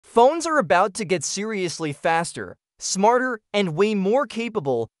Phones are about to get seriously faster, smarter, and way more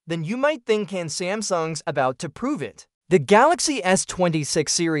capable than you might think, and Samsung's about to prove it. The Galaxy S26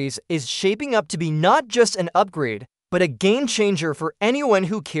 series is shaping up to be not just an upgrade, but a game changer for anyone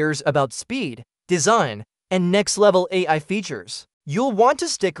who cares about speed, design, and next-level AI features. You'll want to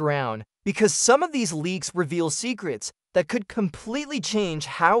stick around because some of these leaks reveal secrets that could completely change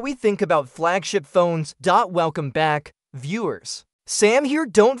how we think about flagship phones. Welcome back, viewers. Sam here.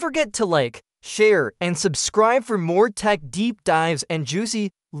 Don't forget to like, share, and subscribe for more tech deep dives and juicy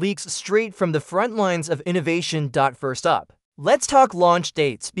leaks straight from the front lines of innovation. First up, let's talk launch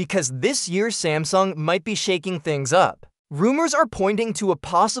dates because this year Samsung might be shaking things up. Rumors are pointing to a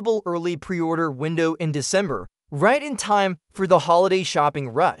possible early pre-order window in December, right in time for the holiday shopping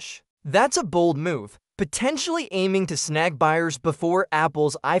rush. That's a bold move, potentially aiming to snag buyers before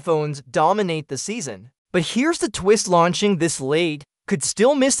Apple's iPhones dominate the season. But here's the twist: launching this late could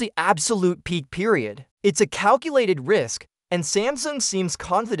still miss the absolute peak period. It's a calculated risk, and Samsung seems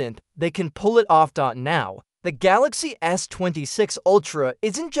confident they can pull it off. Now, the Galaxy S26 Ultra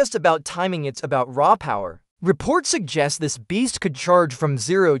isn't just about timing, it's about raw power. Reports suggest this beast could charge from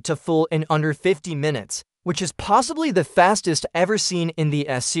 0 to full in under 50 minutes, which is possibly the fastest ever seen in the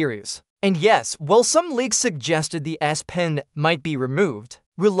S series. And yes, while some leaks suggested the S Pen might be removed,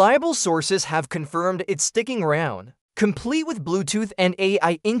 reliable sources have confirmed it's sticking around, complete with Bluetooth and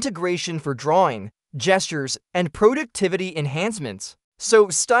AI integration for drawing, gestures, and productivity enhancements. So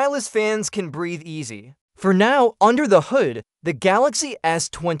stylus fans can breathe easy. For now, under the hood, the Galaxy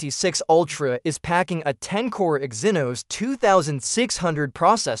S26 Ultra is packing a 10-core Exynos 2600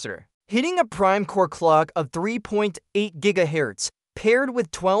 processor, hitting a prime core clock of 3.8 GHz, paired with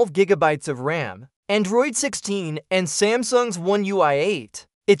 12 GB of RAM, Android 16, and Samsung's One UI 8.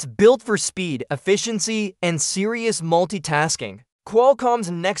 It's built for speed, efficiency, and serious multitasking. Qualcomm's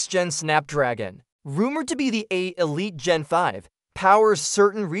next-gen Snapdragon, rumored to be the A Elite Gen 5, powers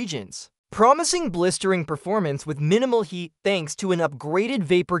certain regions, promising blistering performance with minimal heat thanks to an upgraded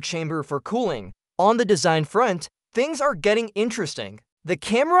vapor chamber for cooling. On the design front, things are getting interesting. The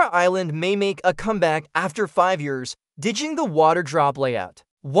camera island may make a comeback after 5 years, ditching the water drop layout.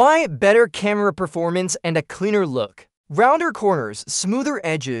 Why? Better camera performance and a cleaner look. Rounder corners, smoother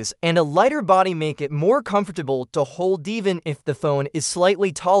edges, and a lighter body make it more comfortable to hold even if the phone is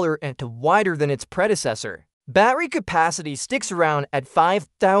slightly taller and wider than its predecessor. Battery capacity sticks around at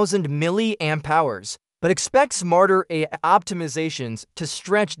 5,000 mAh, but expect smarter AI optimizations to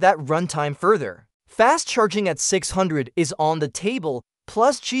stretch that runtime further. Fast charging at 600 is on the table,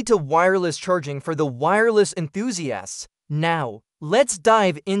 plus Cheetah wireless charging for the wireless enthusiasts. Now, let's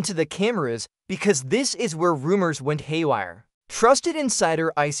dive into the cameras because this is where rumors went haywire. Trusted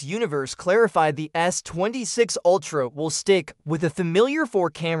insider Ice Universe clarified the S26 Ultra will stick with a familiar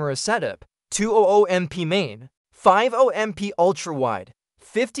 4-camera setup: 200MP main, 50MP ultra-wide,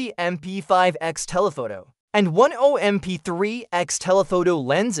 50MP 5x telephoto, and 10MP 3x telephoto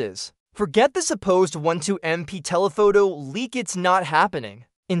lenses. Forget the supposed 12MP telephoto leak, it's not happening.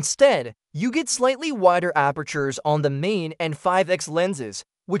 Instead, you get slightly wider apertures on the main and 5x lenses,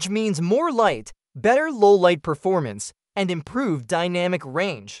 which means more light, better low-light performance, and improved dynamic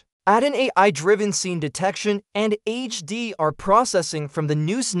range. Add an AI-driven scene detection and HDR processing from the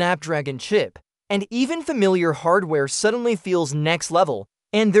new Snapdragon chip, and even familiar hardware suddenly feels next level.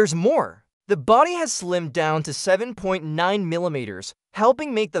 And there's more. The body has slimmed down to 7.9mm,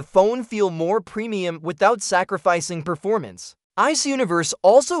 helping make the phone feel more premium without sacrificing performance. Ice Universe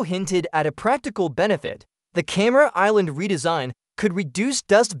also hinted at a practical benefit. The camera island redesign could reduce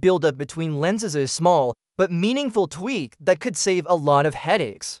dust buildup between lenses, a small but meaningful tweak that could save a lot of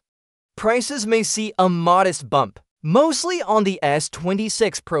headaches. Prices may see a modest bump, mostly on the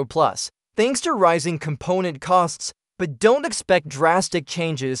S26 Pro Plus, thanks to rising component costs, but don't expect drastic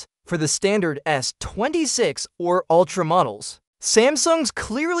changes for the standard S26 or Ultra models. Samsung's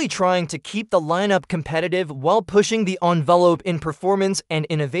clearly trying to keep the lineup competitive while pushing the envelope in performance and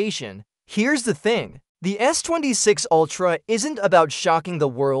innovation. Here's the thing. The S26 Ultra isn't about shocking the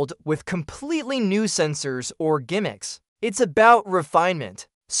world with completely new sensors or gimmicks. It's about refinement.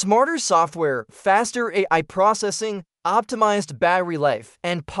 Smarter software, faster AI processing, optimized battery life,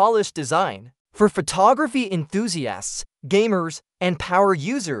 and polished design. For photography enthusiasts, gamers, and power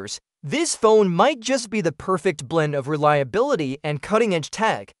users, this phone might just be the perfect blend of reliability and cutting-edge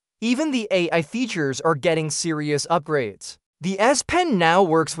tech. Even the AI features are getting serious upgrades. The S Pen now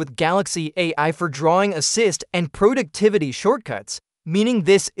works with Galaxy AI for drawing assist and productivity shortcuts, meaning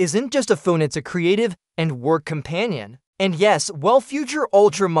this isn't just a phone, it's a creative and work companion. And yes, while future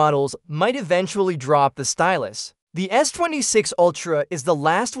Ultra models might eventually drop the stylus, The S26 Ultra is the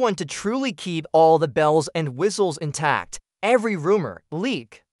last one to truly keep all the bells and whistles intact. Every rumor,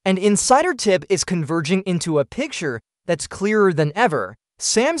 leak, and insider tip is converging into a picture that's clearer than ever.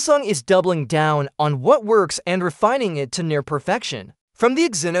 Samsung is doubling down on what works and refining it to near perfection. From the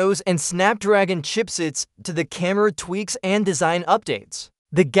Exynos and Snapdragon chipsets to the camera tweaks and design updates,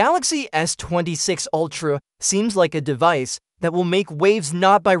 the Galaxy S26 Ultra seems like a device that will make waves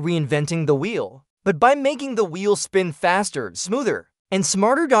not by reinventing the wheel, but by making the wheel spin faster, smoother, and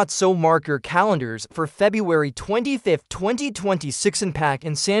smarter. So mark your calendars for February 25, 2026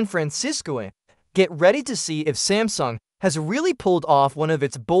 in San Francisco. Get ready to see if Samsung has really pulled off one of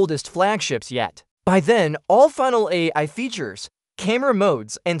its boldest flagships yet. By then, all final AI features, camera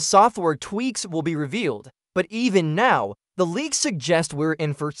modes, and software tweaks will be revealed. But even now, the leaks suggest we're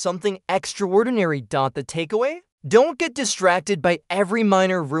in for something extraordinary. The takeaway? Don't get distracted by every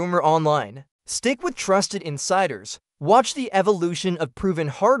minor rumor online. Stick with trusted insiders, watch the evolution of proven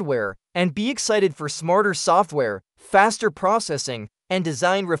hardware, and be excited for smarter software, faster processing, and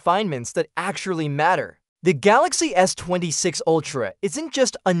design refinements that actually matter. The Galaxy S26 Ultra isn't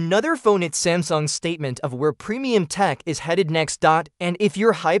just another phone, it's Samsung's statement of where premium tech is headed next. And if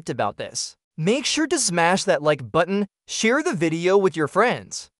you're hyped about this, make sure to smash that like button, share the video with your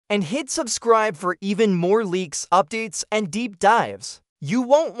friends, and hit subscribe for even more leaks, updates, and deep dives. You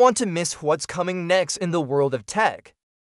won't want to miss what's coming next in the world of tech.